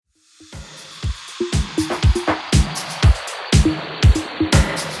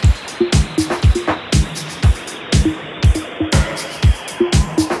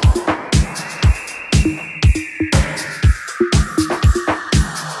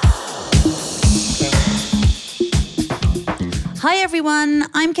Hi everyone,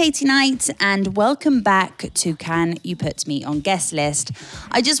 I'm Katie Knight and welcome back to Can You Put Me on Guest List.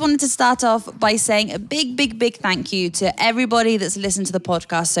 I just wanted to start off by saying a big thank you to everybody that's listened to the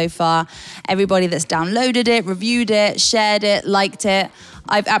podcast so far, everybody that's downloaded it, reviewed it, shared it, liked it.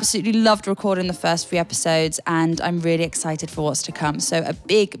 I've absolutely loved recording the first few episodes and I'm really excited for what's to come. So a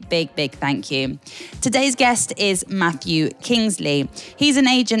big thank you. Today's guest is Matthew Kingsley. He's an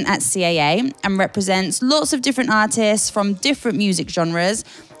agent at CAA and represents lots of different artists from different music genres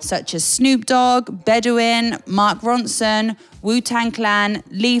such as Snoop Dogg, Bedouin, Mark Ronson, Wu-Tang Clan,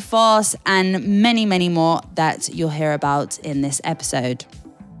 Lee Foss, and many more that you'll hear about in this episode.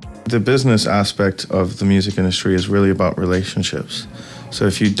 The business aspect of the music industry is really about relationships. So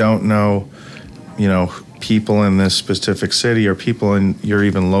if you don't know, people in this specific city or people in your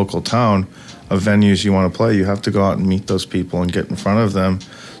even local town of venues you want to play, you have to go out and meet those people and get in front of them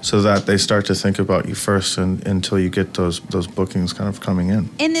so that they start to think about you first until you get those bookings kind of coming in.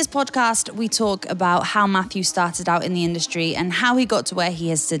 In this podcast, we talk about how Matthew started out in the industry and how he got to where he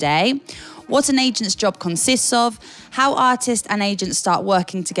is today, what an agent's job consists of, how artists and agents start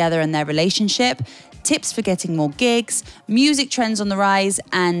working together in their relationship, tips for getting more gigs, music trends on the rise,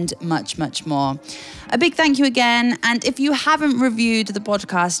 and much more. A big thank you again. And if you haven't reviewed the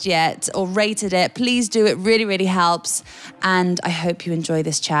podcast yet or rated it, please do. It really helps. And I hope you enjoy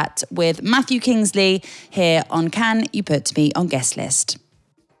this chat with Matthew Kingsley here on Can You Put Me on Guest List.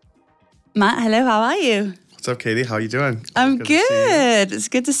 Matt, hello, how are you? What's up, Katie? How are you doing? I'm good. It's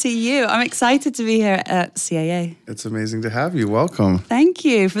good to see you. I'm excited to be here at CAA. It's amazing to have you. Welcome. Thank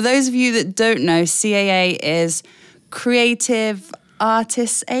you. For those of you that don't know, CAA is Creative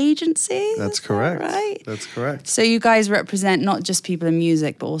Artists Agency. That's correct. Right? That's correct. So you guys represent not just people in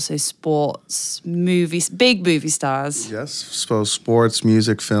music, but also sports, movies, big movie stars. Yes, so sports,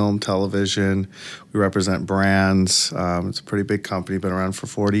 music, film, television. We represent brands. It's a pretty big company, been around for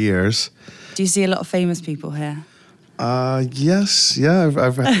 40 years. Do you see a lot of famous people here? Yes. Yeah,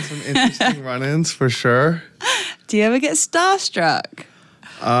 I've had some interesting run-ins for sure. Do you ever get starstruck?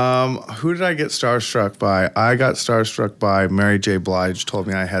 Who did I get starstruck by? I got starstruck by Mary J. Blige told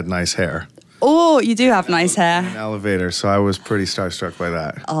me I had nice hair. Oh, you do have nice hair. In an elevator, so I was pretty starstruck by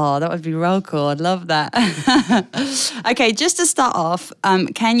that. Oh, that would be real cool. I'd love that. Okay, just to start off,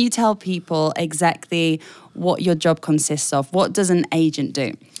 can you tell people exactly what your job consists of? What does an agent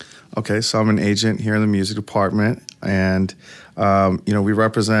do? Okay, so I'm an agent here in the music department, and we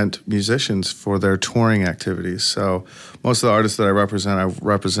represent musicians for their touring activities. So most of the artists that I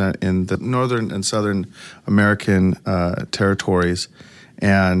represent in the northern and southern American territories,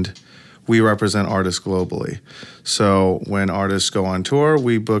 and we represent artists globally. So when artists go on tour,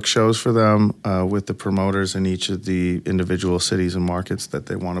 we book shows for them with the promoters in each of the individual cities and markets that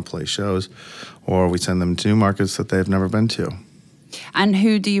they want to play shows, or we send them to new markets that they've never been to. And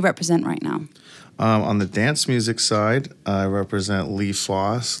who do you represent right now? On the dance music side, I represent Lee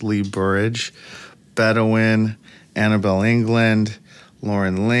Foss, Lee Burridge, Bedouin, Annabelle England,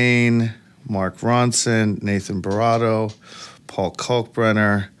 Lauren Lane, Mark Ronson, Nathan Barato, Paul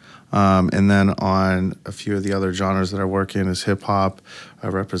Kalkbrenner. And then on a few of the other genres that I work in is hip-hop. I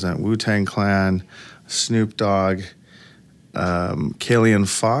represent Wu-Tang Clan, Snoop Dogg, Kalian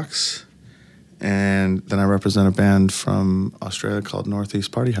Fox, and then I represent a band from Australia called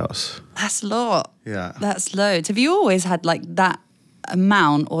Northeast Party House. That's a lot. Yeah. That's loads. Have you always had like that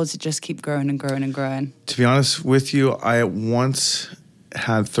amount, or does it just keep growing and growing and growing? To be honest with you, I once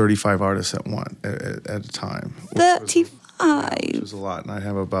had 35 artists at a time. 35? Which was a lot. And I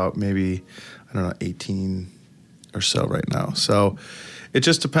have about maybe, 18 or so right now. So it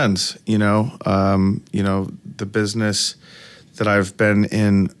just depends, the business that I've been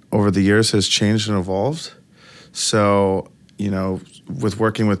in over the years has changed and evolved. So, with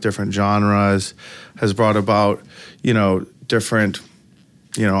working with different genres has brought about, different,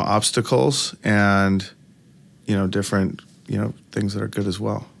 obstacles and, different, things that are good as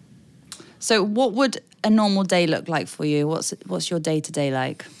well. So what would a normal day look like for you? What's your day-to-day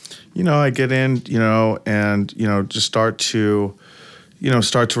like? I get in, and, just start to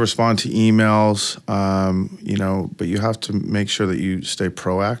respond to emails, but you have to make sure that you stay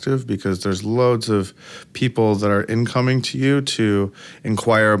proactive because there's loads of people that are incoming to you to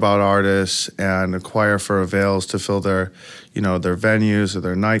inquire about artists and inquire for avails to fill their venues or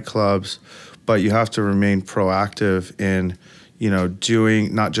their nightclubs. But you have to remain proactive in,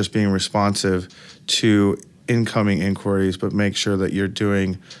 not just being responsive to incoming inquiries, but make sure that you're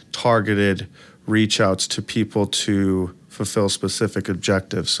doing targeted reach outs to people to fulfill specific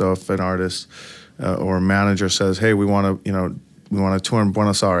objectives. So if an artist or a manager says, hey, we want to, to tour in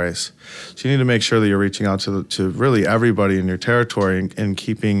Buenos Aires. So you need to make sure that you're reaching out to really everybody in your territory and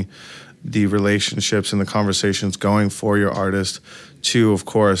keeping the relationships and the conversations going for your artist to, of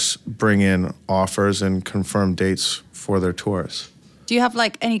course, bring in offers and confirm dates for their tours. Do you have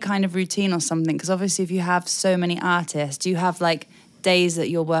like any kind of routine or something? Because obviously if you have so many artists, do you have like days that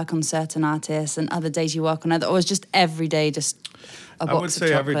you'll work on certain artists and other days you work on other, or is just every day just a box I would say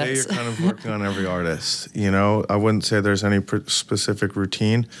of every day you're kind of working on every artist. You know, I wouldn't say there's any specific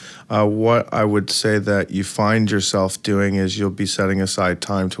routine. What I would say that you find yourself doing is you'll be setting aside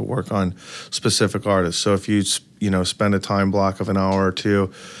time to work on specific artists. So if you spend a time block of an hour or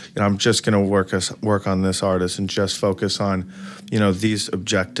two, I'm just going to work on this artist and just focus on, these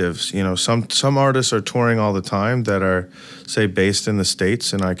objectives. Some artists are touring all the time that are, say, based in the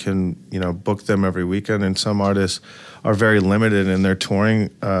States, and I can, book them every weekend. And some artists are very limited in their touring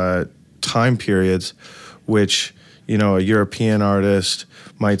time periods, which, a European artist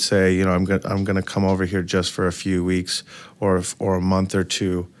might say, I'm going to come over here just for a few weeks or a month or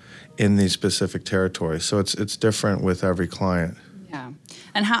two in these specific territories. So it's different with every client. Yeah.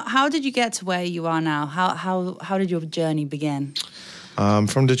 And how did you get to where you are now? How did your journey begin?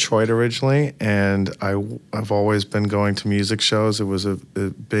 From Detroit originally, and I've always been going to music shows. It was a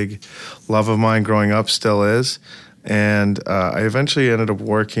big love of mine growing up, still is. And I eventually ended up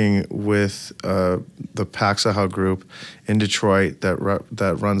working with the Paxahau group in Detroit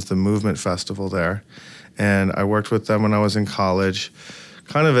that runs the Movement Festival there. And I worked with them when I was in college,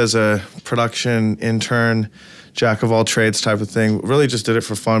 kind of as a production intern, jack of all trades type of thing. Really just did it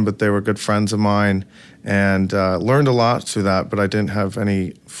for fun, but they were good friends of mine and learned a lot through that, but I didn't have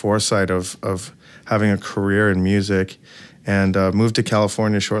any foresight of having a career in music, and moved to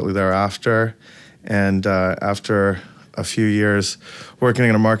California shortly thereafter. And after a few years working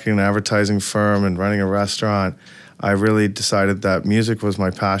in a marketing and advertising firm and running a restaurant, I really decided that music was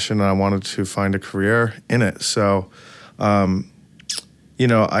my passion and I wanted to find a career in it. So,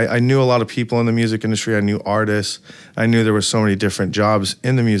 I knew a lot of people in the music industry. I knew artists. I knew there were so many different jobs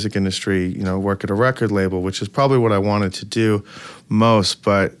in the music industry, work at a record label, which is probably what I wanted to do most.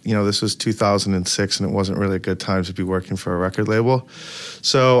 But, this was 2006 and it wasn't really a good time to be working for a record label.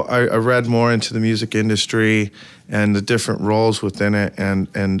 So I read more into the music industry and the different roles within it.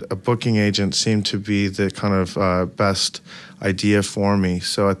 And a booking agent seemed to be the kind of best idea for me.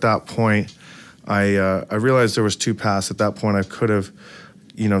 So at that point, I realized there was two paths. At that point, I could have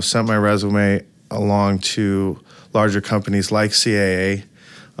sent my resume along to larger companies like CAA,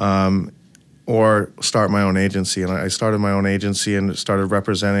 or start my own agency. And I started my own agency and started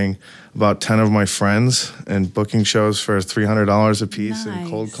representing about 10 of my friends and booking shows for $300 a piece. Nice. And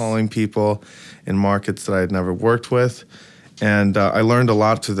cold calling people in markets that I had never worked with. And I learned a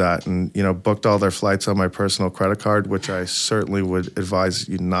lot through that and, booked all their flights on my personal credit card, which I certainly would advise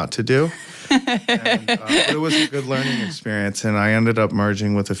you not to do. And it was a good learning experience. And I ended up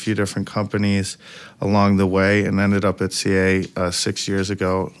merging with a few different companies along the way and ended up at CA 6 years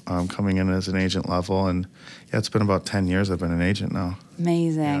ago, coming in as an agent level. And yeah, it's been about 10 years I've been an agent now.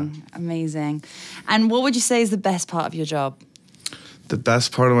 Amazing. Yeah. Amazing. And what would you say is the best part of your job? The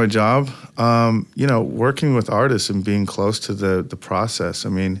best part of my job, working with artists and being close to the process. I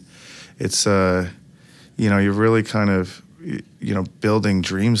mean, it's, you're really kind of, building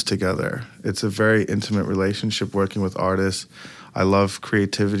dreams together. It's a very intimate relationship working with artists. I love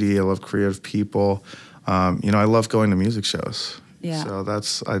creativity. I love creative people. I love going to music shows. Yeah. So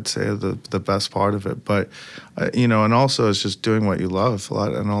that's, I'd say, the best part of it. But, and also it's just doing what you love.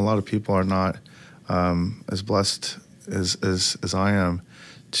 I know a lot of people are not as blessed as I am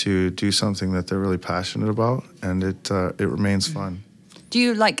to do something that they're really passionate about, and it remains fun. Do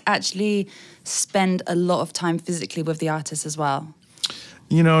you actually spend a lot of time physically with the artists as well?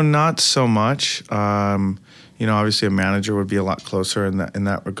 Not so much. Obviously a manager would be a lot closer in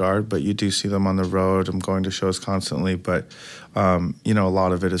that regard, but you do see them on the road. I'm going to shows constantly, but a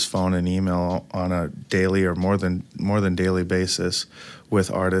lot of it is phone and email on a daily or more than daily basis with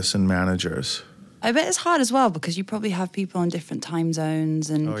artists and managers. I bet it's hard as well because you probably have people in different time zones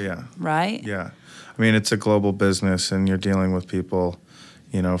and oh yeah, right? Yeah. I mean, it's a global business and you're dealing with people,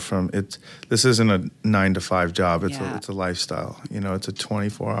 this isn't a 9-to-5 job. It's a lifestyle. It's a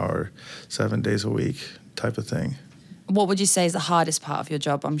 24-hour, 7 days a week type of thing. What would you say is the hardest part of your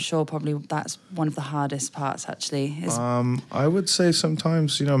job? I'm sure probably that's one of the hardest parts actually. I would say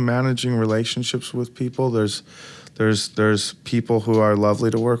sometimes, managing relationships with people. There's people who are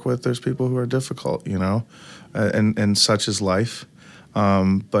lovely to work with. There's people who are difficult, and such is life.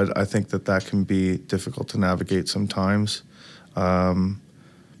 But I think that can be difficult to navigate sometimes.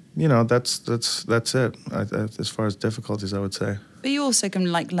 that's it. As far as difficulties, I would say. But you also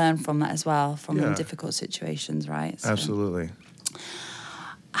can learn from that as well, from Yeah. difficult situations, right? So. Absolutely.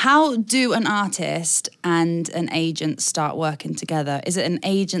 How do an artist and an agent start working together? Is it an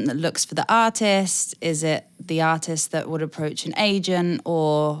agent that looks for the artist? Is it the artist that would approach an agent?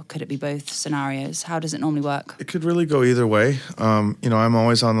 Or could it be both scenarios? How does it normally work? It could really go either way. I'm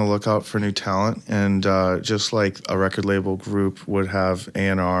always on the lookout for new talent, and just like a record label group would have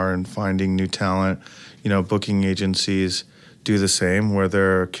A&R and finding new talent, booking agencies do the same, where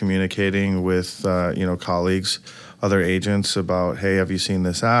they're communicating with colleagues, other agents about, hey, have you seen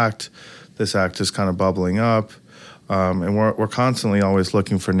this act? This act is kind of bubbling up, and we're constantly always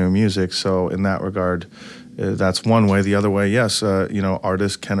looking for new music. So in that regard, that's one way. The other way, yes,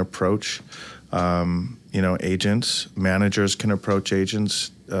 artists can approach, agents. Managers can approach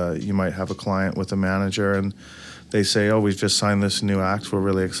agents. You might have a client with a manager, and they say, oh, we've just signed this new act. We're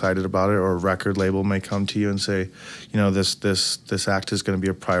really excited about it. Or a record label may come to you and say, this act is going to be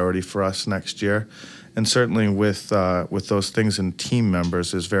a priority for us next year. And certainly with those things, and team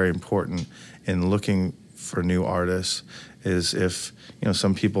members is very important in looking for new artists. Is if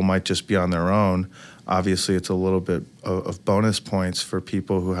some people might just be on their own. Obviously, it's a little bit of bonus points for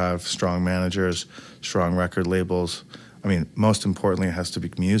people who have strong managers, strong record labels. I mean, most importantly, it has to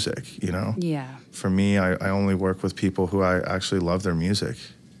be music. Yeah. For me, I only work with people who I actually love their music.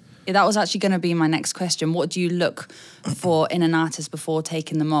 That was actually going to be my next question. What do you look for in an artist before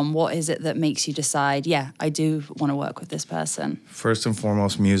taking them on? What is it that makes you decide, yeah, I do want to work with this person? First and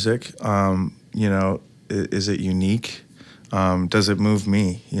foremost, music. Is it unique? Does it move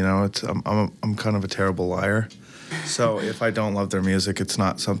me? I'm kind of a terrible liar. So if I don't love their music, it's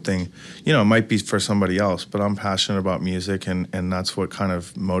not something, it might be for somebody else, but I'm passionate about music, and that's what kind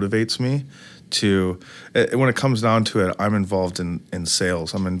of motivates me to, when it comes down to it, I'm involved in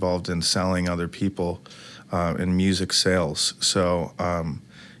sales. I'm involved in selling other people in music sales. So, I'm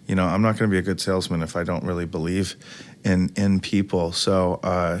not going to be a good salesman if I don't really believe in people. So,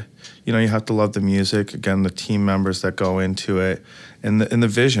 you have to love the music. Again, the team members that go into it, and the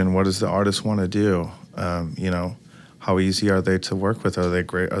vision. What does the artist want to do? How easy are they to work with? Are they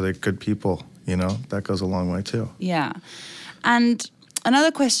great? Are they good people? That goes a long way too. Yeah. And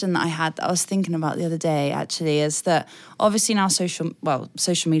another question that I had that I was thinking about the other day actually is that obviously now social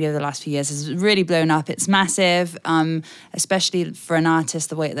media over the last few years has really blown up. It's massive, especially for an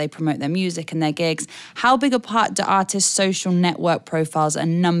artist, the way that they promote their music and their gigs. How big a part do artists' social network profiles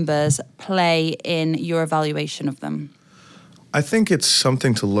and numbers play in your evaluation of them? I think it's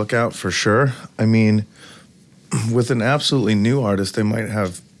something to look out for sure. I mean, with an absolutely new artist, they might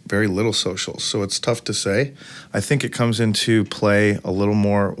have very little socials, so it's tough to say. I think it comes into play a little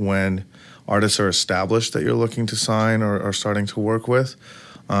more when artists are established that you're looking to sign or are starting to work with.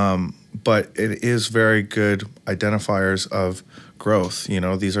 But it is very good identifiers of growth.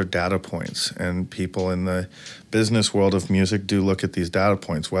 These are data points, and people in the business world of music do look at these data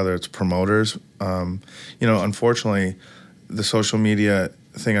points, whether it's promoters. Unfortunately, the social media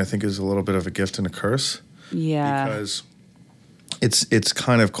thing, I think, is a little bit of a gift and a curse. Yeah. Because it's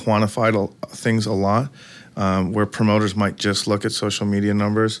kind of quantified things a lot, where promoters might just look at social media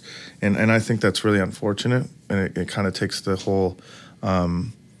numbers, and I think that's really unfortunate, and it kind of takes the whole,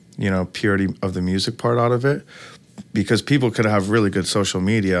 purity of the music part out of it, because people could have really good social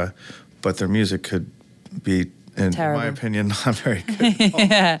media, but their music could be, in my opinion, not very good at all.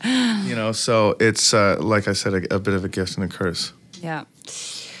 Yeah. So it's, like I said, a bit of a gift and a curse. Yeah.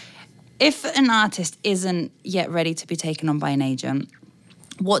 If an artist isn't yet ready to be taken on by an agent,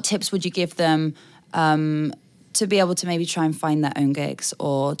 what tips would you give them to be able to maybe try and find their own gigs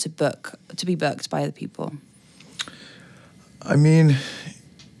or to be booked by other people? I mean,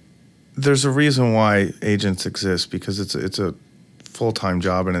 there's a reason why agents exist, because it's a full-time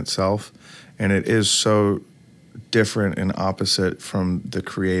job in itself, and it is so different and opposite from the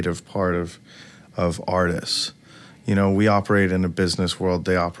creative part of artists. We operate in a business world.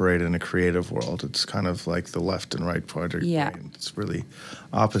 They operate in a creative world. It's kind of like the left and right part of your brain. It's really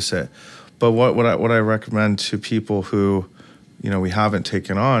opposite. But what I recommend to people who, we haven't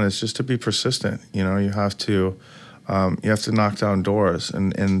taken on is just to be persistent. You have to knock down doors.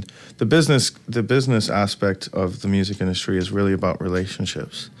 And the business aspect of the music industry is really about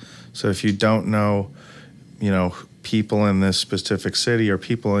relationships. So if you don't know, people in this specific city or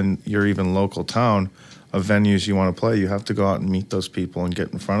people in your even local town of venues you want to play, you have to go out and meet those people and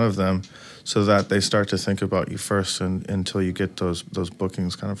get in front of them so that they start to think about you first, and until you get those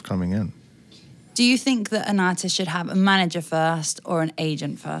bookings kind of coming in. Do you think that an artist should have a manager first or an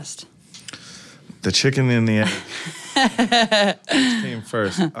agent first? The chicken and the egg. Which came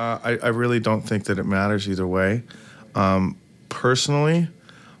first? I really don't think that it matters either way. Personally,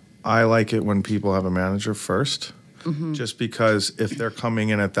 I like it when people have a manager first, just because if they're coming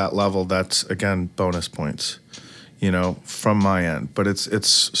in at that level, that's, again, bonus points, from my end. But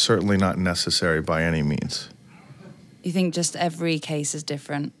it's certainly not necessary by any means. You think just every case is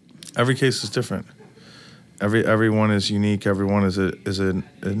different? Every case is different. Everyone is unique. Everyone is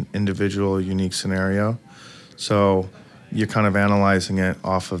an individual, unique scenario. So you're kind of analyzing it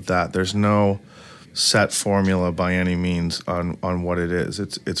off of that. There's no set formula by any means on what it is.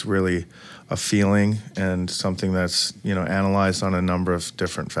 It's really a feeling and something that's analyzed on a number of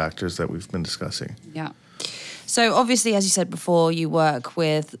different factors that we've been discussing. Yeah. So obviously, as you said before, you work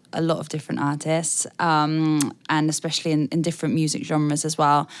with a lot of different artists, and especially in different music genres as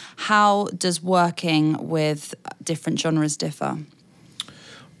well. How does working with different genres differ?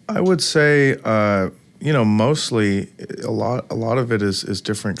 I would say, mostly a lot of it is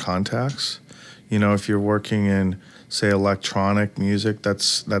different contacts. If you're working in, say, electronic music,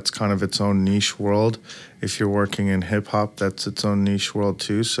 that's kind of its own niche world. If you're working in hip hop, that's its own niche world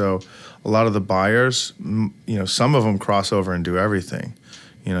too. So a lot of the buyers, some of them cross over and do everything.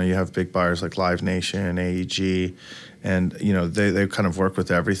 You have big buyers like Live Nation, AEG, and they kind of work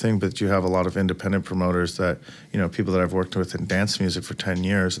with everything. But you have a lot of independent promoters that people that I've worked with in dance music for 10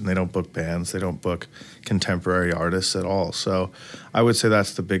 years, and they don't book bands, they don't book contemporary artists at all. So I would say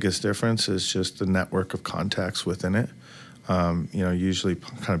that's the biggest difference, is just the network of contacts within it. Usually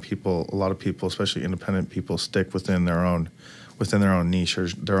kind of a lot of people, especially independent people, stick within their own niche or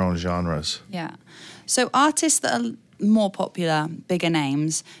their own genres. Yeah. So artists that are more popular, bigger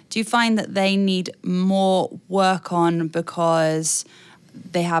names, do you find that they need more work on because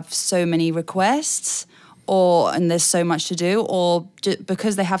they have so many requests, and there's so much to do, or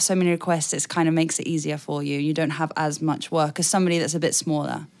because they have so many requests, it kind of makes it easier for you? You don't have as much work as somebody that's a bit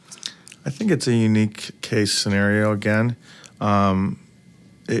smaller. I think it's a unique case scenario again.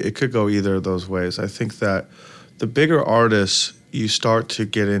 It could go either of those ways. I think that the bigger artists, you start to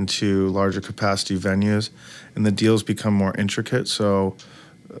get into larger capacity venues, and the deals become more intricate. So,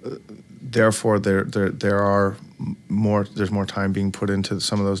 therefore, there's more time being put into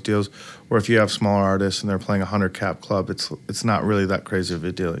some of those deals. Where if you have smaller artists and they're playing a 100-cap club, it's not really that crazy of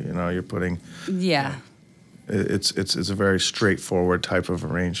a deal. You're putting. Yeah. It's a very straightforward type of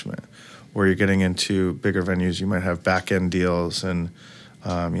arrangement. Where you're getting into bigger venues, you might have back-end deals and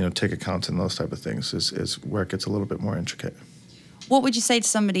ticket counts and those type of things is where it gets a little bit more intricate. What would you say to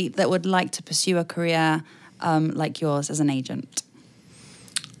somebody that would like to pursue a career like yours as an agent?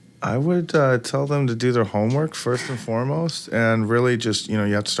 I would tell them to do their homework first and foremost, and really just, you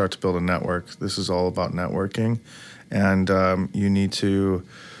have to start to build a network. This is all about networking, and you need to,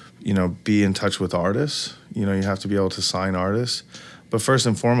 be in touch with artists. You have to be able to sign artists. But first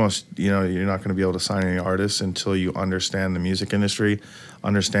and foremost, you're not going to be able to sign any artists until you understand the music industry,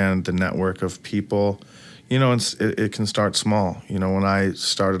 understand the network of people. It can start small. When I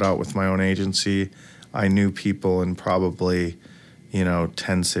started out with my own agency, I knew people in probably,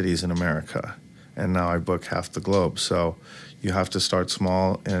 10 cities in America. And now I book half the globe. So you have to start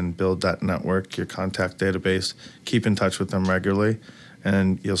small and build that network, your contact database, keep in touch with them regularly,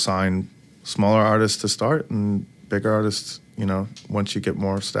 and you'll sign smaller artists to start and bigger artists, once you get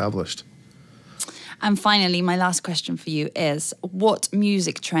more established. And finally, my last question for you is, what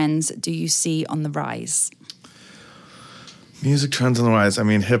music trends do you see on the rise? Music trends on the rise. I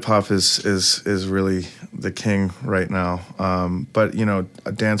mean, hip hop is really the king right now. But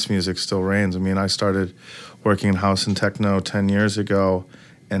dance music still reigns. I mean, I started working in house and techno 10 years ago,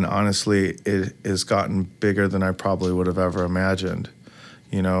 and honestly, it has gotten bigger than I probably would have ever imagined.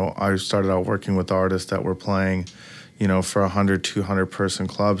 I started out working with artists that were playing, for 100, 200 person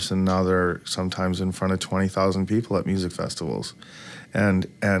clubs, and now they're sometimes in front of 20,000 people at music festivals. And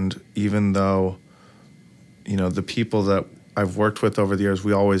even though, the people that I've worked with over the years,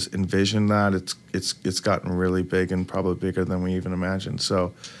 we always envisioned that, it's gotten really big and probably bigger than we even imagined.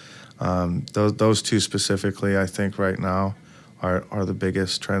 So those two specifically, I think right now are the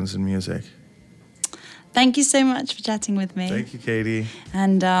biggest trends in music. Thank you so much for chatting with me. Thank you, Katie.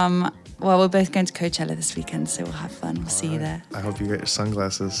 And we're both going to Coachella this weekend, so we'll have fun. We'll see you there. I hope you get your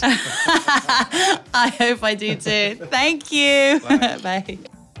sunglasses. I hope I do too. Thank you. Bye. Bye.